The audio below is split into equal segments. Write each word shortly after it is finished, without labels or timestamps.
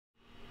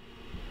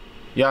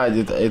Yeah,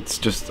 it's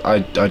just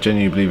I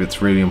genuinely believe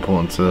it's really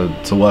important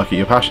to work at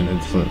your passion.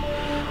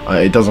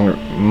 It doesn't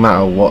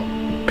matter what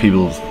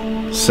people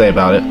say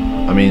about it.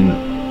 I mean,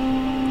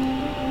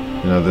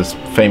 you know, there's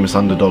famous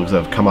underdogs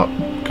that have come up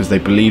because they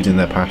believed in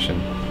their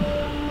passion,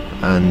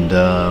 and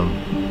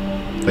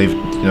they've,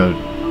 you know,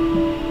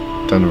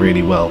 done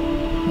really well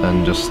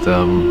and just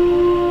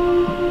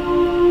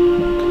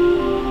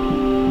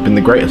been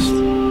the greatest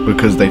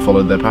because they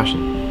followed their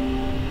passion.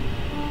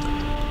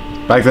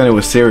 Back then it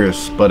was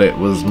serious, but it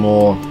was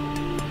more,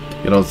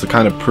 you know, it's to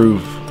kind of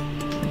prove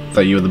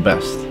that you were the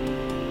best.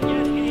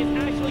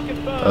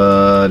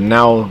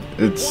 Now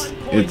it's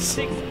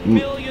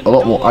a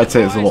lot more. I'd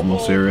say it's a lot more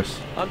serious.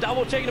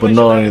 But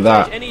not only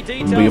that,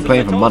 but you're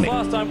playing for money.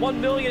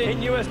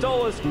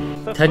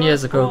 10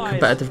 years ago,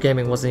 competitive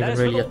gaming wasn't even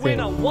really a thing.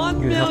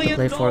 You'd have to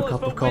play for a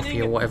cup of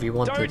coffee or whatever you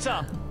wanted.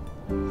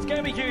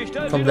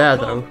 From there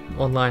though,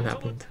 online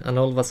happened, and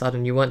all of a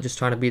sudden you weren't just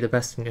trying to be the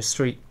best in your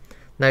street,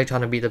 now you're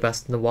trying to be the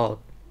best in the world.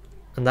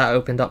 And that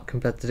opened up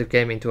competitive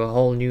gaming to a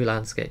whole new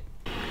landscape.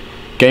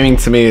 Gaming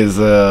to me is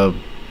a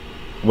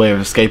way of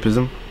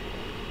escapism,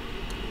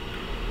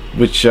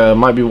 which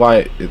might be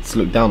why it's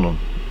looked down on.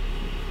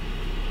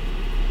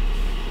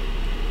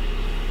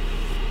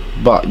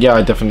 But yeah,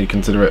 I definitely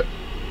consider it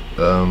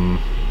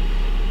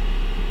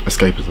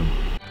escapism.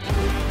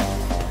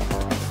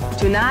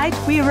 Tonight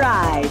we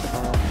ride.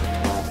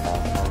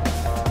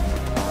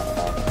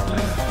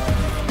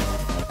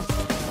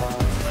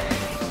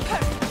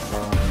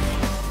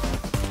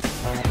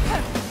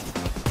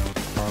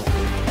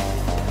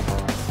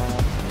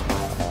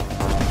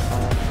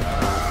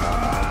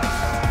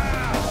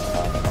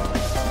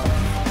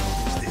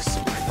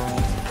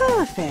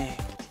 Perfect.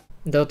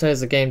 Dota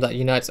is a game that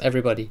unites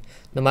everybody,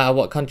 no matter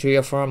what country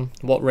you're from,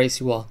 what race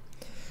you are.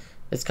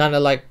 It's kind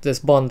of like this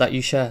bond that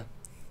you share.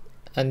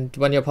 And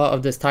when you're part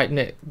of this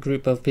tight-knit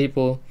group of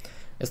people,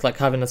 it's like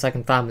having a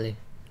second family.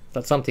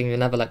 That's something you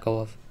never let go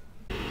of.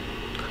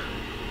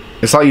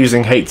 It's like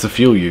using hate to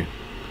fuel you.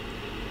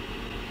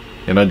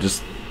 You know,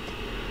 just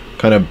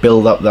kind of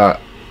build up that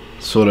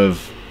sort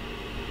of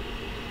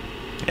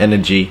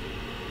energy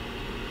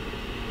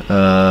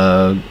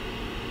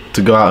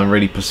to go out and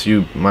really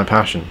pursue my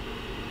passion.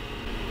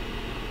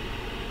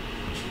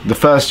 The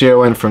first year I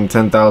went from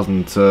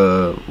 10,000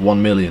 to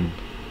 1 million.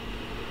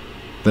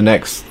 The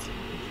next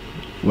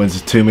went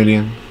to 2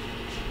 million.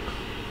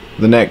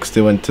 The next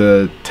it went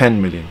to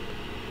 10 million.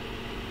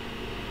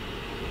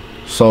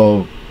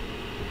 So,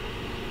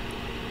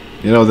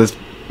 you know,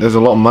 there's a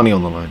lot of money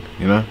on the line,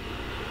 you know?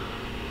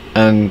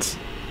 And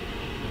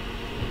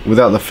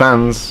without the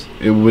fans,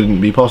 it wouldn't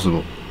be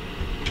possible.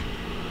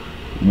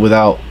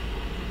 Without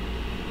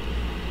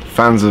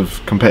fans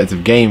of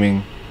competitive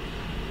gaming,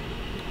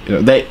 you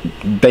know,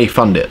 they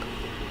fund it.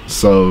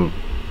 So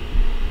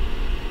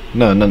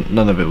no,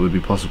 none of it would be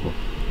possible.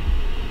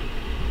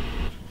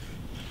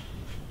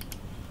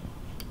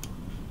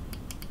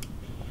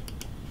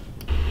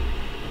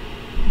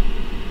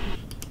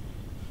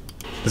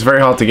 It's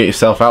very hard to get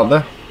yourself out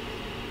there,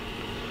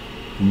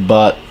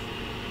 but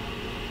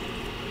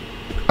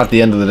at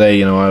the end of the day,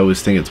 you know, I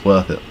always think it's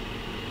worth it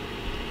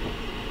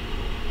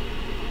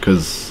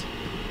because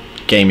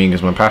gaming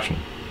is my passion.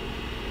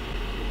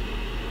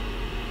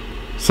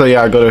 So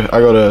yeah, I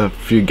got a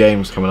few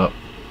games coming up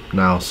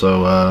now,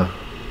 so I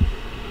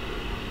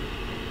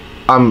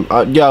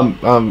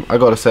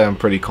gotta say I'm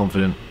pretty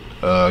confident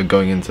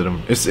going into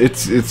them. It's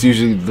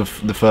usually the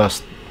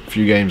first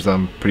few games that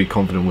I'm pretty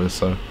confident with,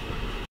 so.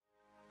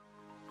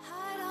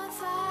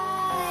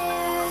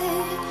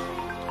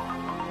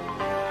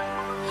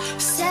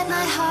 Set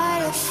my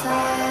heart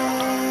afire.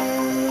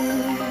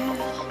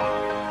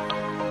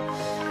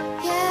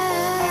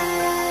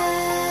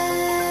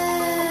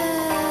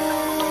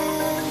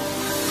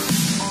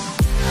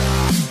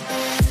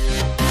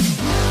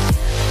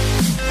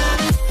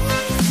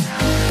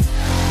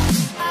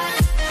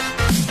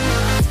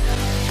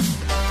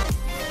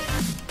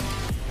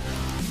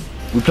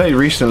 We played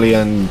recently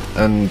and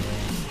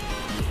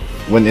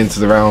went into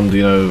the round.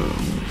 You know,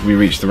 we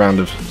reached the round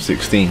of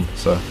 16.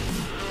 So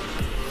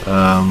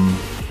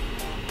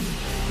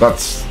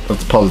that's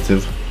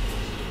positive.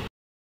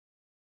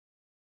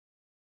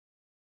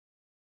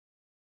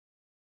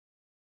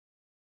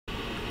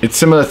 It's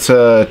similar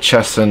to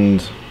chess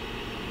and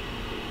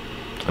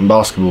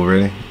basketball,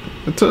 really,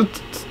 to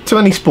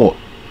any sport.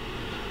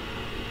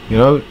 You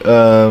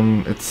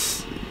know,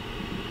 it's,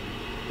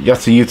 you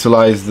have to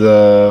utilize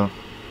the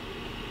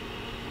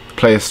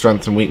player's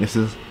strengths and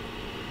weaknesses,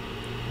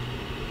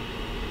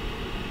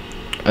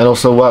 and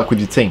also work with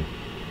your team,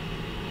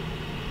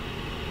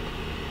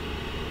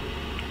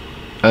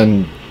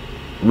 and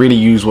really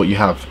use what you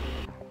have.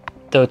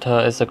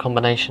 Dota is a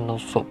combination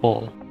of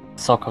football,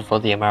 soccer for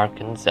the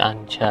Americans,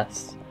 and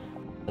chess.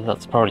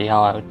 That's probably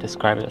how I would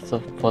describe it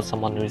for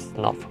someone who's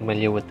not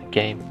familiar with the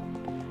game.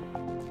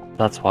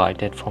 That's what I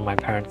did for my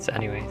parents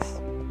anyways.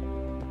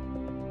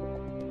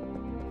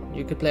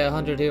 You could play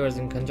 100 heroes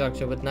in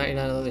conjunction with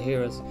 99 other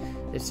heroes.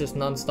 It's just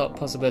non-stop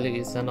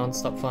possibilities and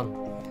non-stop fun.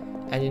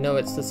 and you know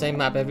it's the same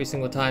map every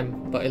single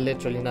time, but it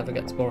literally never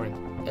gets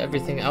boring.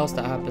 Everything else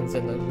that happens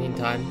in the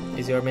meantime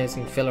is your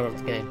amazing filler of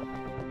the game.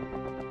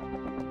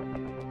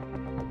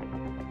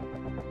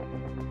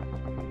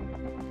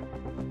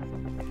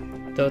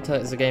 Dota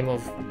is a game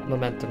of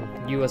momentum.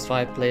 You as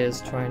 5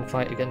 players try and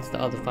fight against the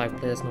other 5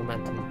 players'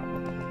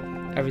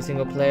 momentum. Every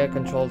single player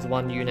controls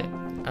one unit,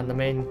 and the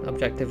main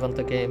objective of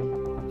the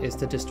game is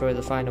to destroy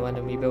the final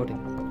enemy building,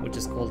 which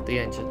is called the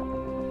Ancient.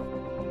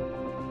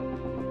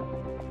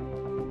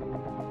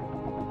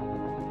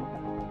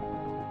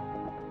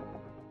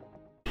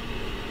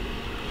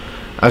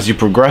 As you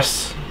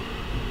progress,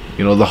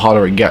 you know, the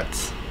harder it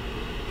gets.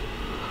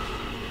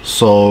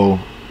 So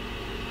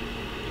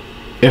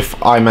if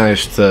I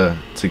manage to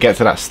get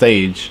to that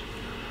stage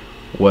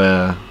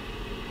where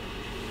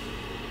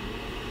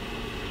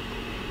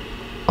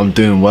I'm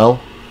doing well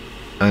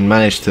and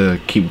manage to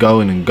keep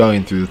going and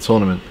going through the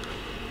tournament,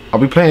 I'll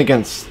be playing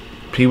against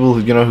people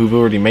who, you know, who've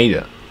already made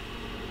it.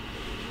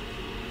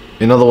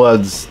 In other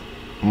words,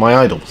 my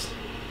idols.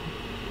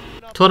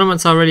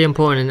 Tournaments are really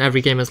important in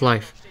every gamer's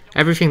life.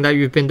 Everything that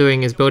you've been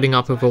doing is building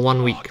up over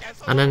 1 week,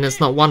 and then it's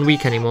not 1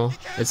 week anymore,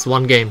 it's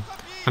one game.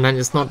 And then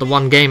it's not the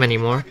one game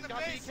anymore,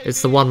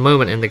 it's the one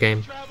moment in the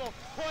game.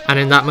 And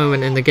in that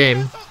moment in the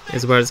game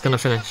is where it's gonna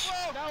finish.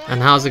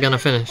 And how's it gonna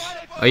finish?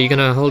 Are you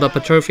gonna hold up a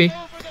trophy?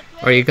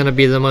 Or are you gonna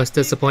be the most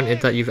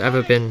disappointed that you've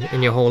ever been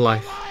in your whole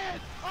life?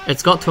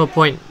 It's got to a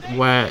point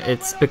where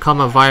it's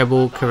become a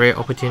viable career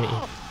opportunity.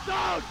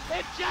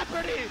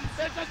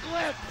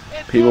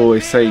 People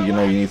always say, you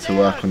know, you need to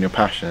work on your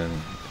passion,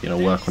 you know,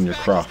 work on your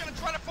craft.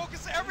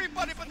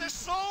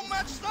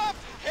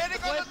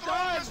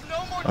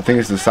 I think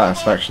it's the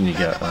satisfaction you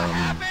get.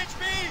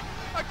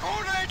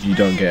 You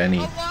don't get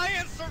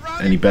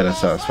any better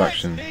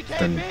satisfaction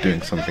than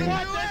doing something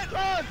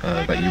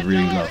that you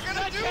really love,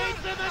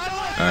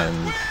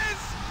 and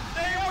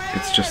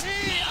it's just a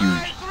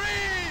huge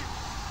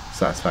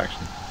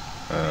satisfaction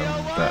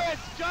that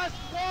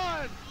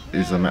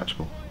is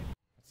unmatchable.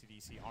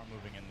 Are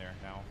moving in there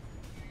now.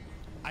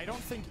 I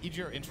don't think EG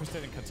are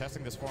interested in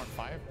contesting this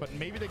 4-on-5, but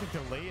maybe they could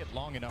delay it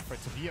long enough for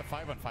it to be a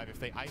 5-on-5 if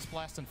they ice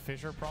blast and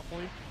fissure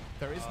properly.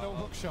 There is no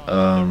hook shot.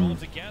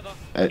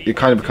 It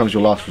kind of becomes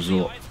your last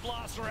resort.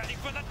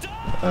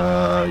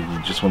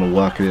 You just want to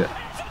work at it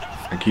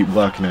and keep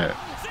working at it.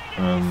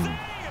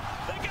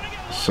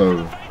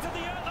 So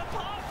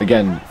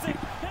again,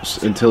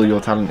 until your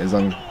talent is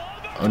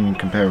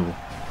uncomparable.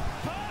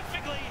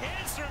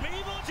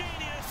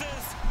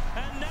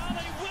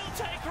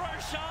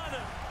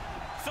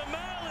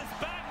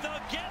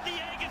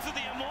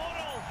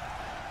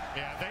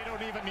 Yeah, they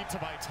don't even need to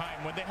buy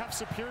time. When they have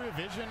superior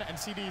vision and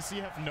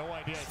CDC have no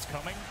idea it's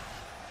coming,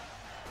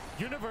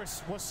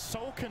 Universe was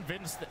so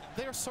convinced that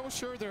they're so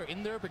sure they're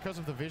in there because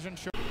of the vision.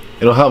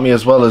 It'll help me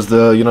as well as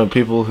the, you know,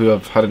 people who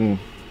have had you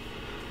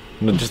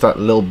know, just that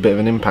little bit of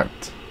an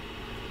impact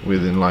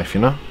within life,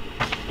 you know.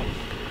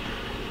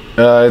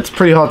 It's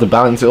pretty hard to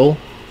balance it all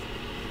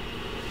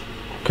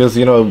because,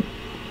 you know,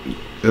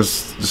 there's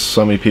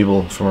so many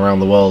people from around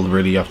the world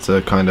really you have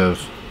to kind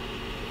of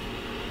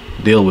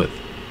deal with,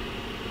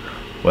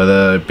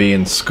 whether it be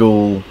in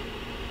school,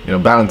 you know,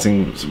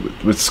 balancing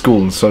with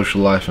school and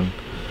social life and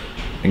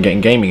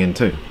getting gaming in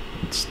too.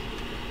 It's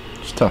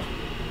tough.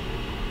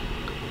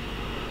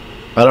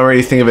 I don't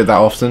really think of it that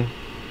often,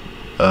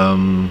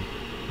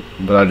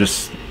 but I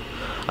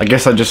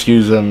guess I just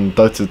use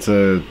Dota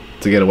to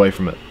get away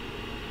from it.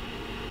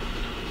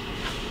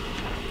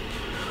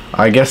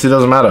 I guess it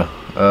doesn't matter.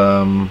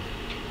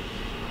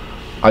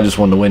 I just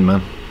want to win,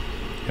 man.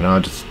 You know, I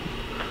just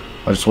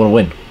want to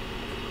win,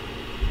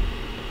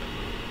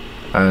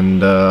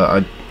 and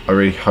I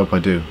really hope I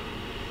do.